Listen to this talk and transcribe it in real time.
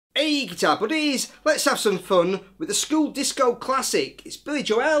Hey guitar buddies, let's have some fun with the school disco classic. It's Billy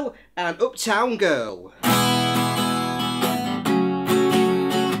Joel and Uptown Girl.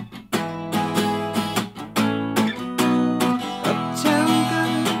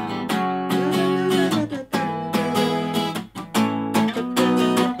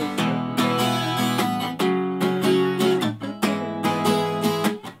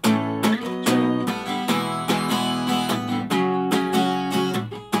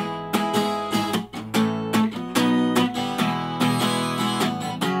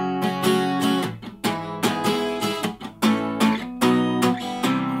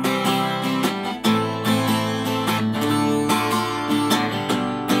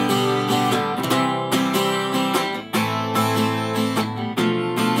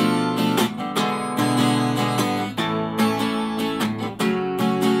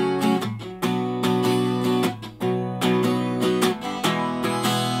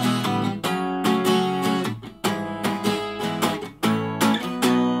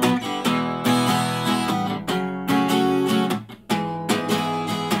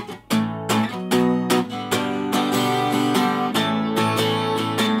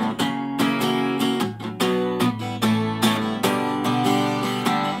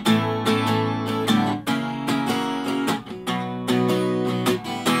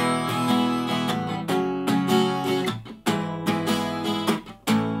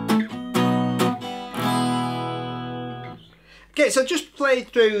 Okay, so I just played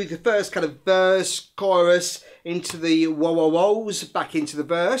through the first kind of verse, chorus, into the whoa-whoa-whoas, back into the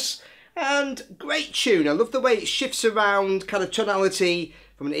verse, and great tune. I love the way it shifts around kind of tonality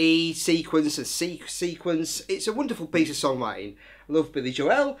from an E sequence, a C sequence. It's a wonderful piece of songwriting. I love Billy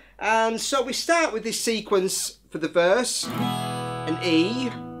Joel, and so we start with this sequence for the verse, an E,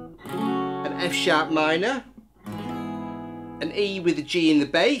 an F sharp minor, an E with a G in the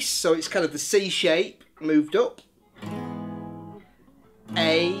bass, so it's kind of the C shape moved up,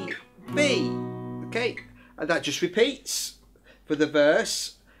 A, B, okay, and that just repeats for the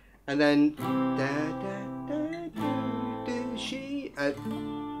verse, and then she,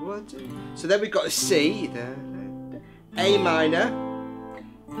 so then we've got a C, A minor,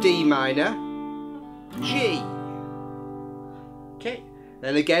 D minor, G, okay,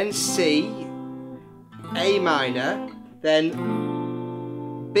 then again C, A minor, then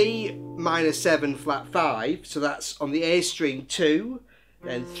B minor 7 flat 5, so that's on the A string 2,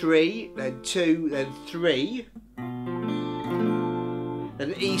 then 3, then 2, then 3,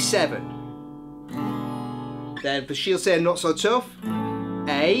 then E7. Then for She'll Say I'm Not So Tough,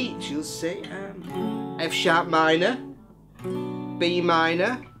 A, she'll say F sharp minor, B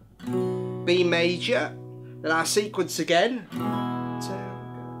minor, B major, then our sequence again,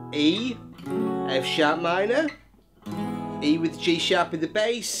 E, F sharp minor, E with G sharp in the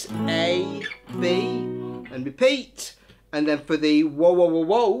bass, A, B, and repeat. And then for the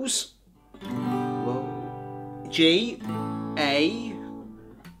whoa-whoa-whoa-whoas, G, A,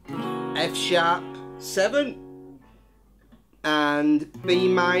 F sharp 7, and B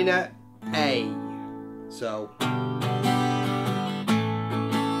minor, A. So.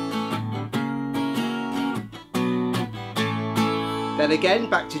 Then again,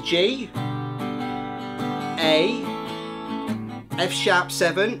 back to G, A, F sharp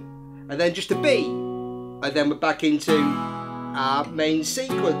 7, and then just a B, and then we're back into our main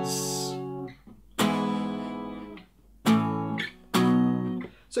sequence.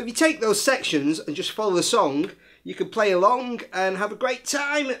 So if you take those sections and just follow the song, you can play along and have a great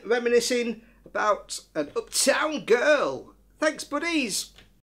time reminiscing about an Uptown Girl. Thanks buddies!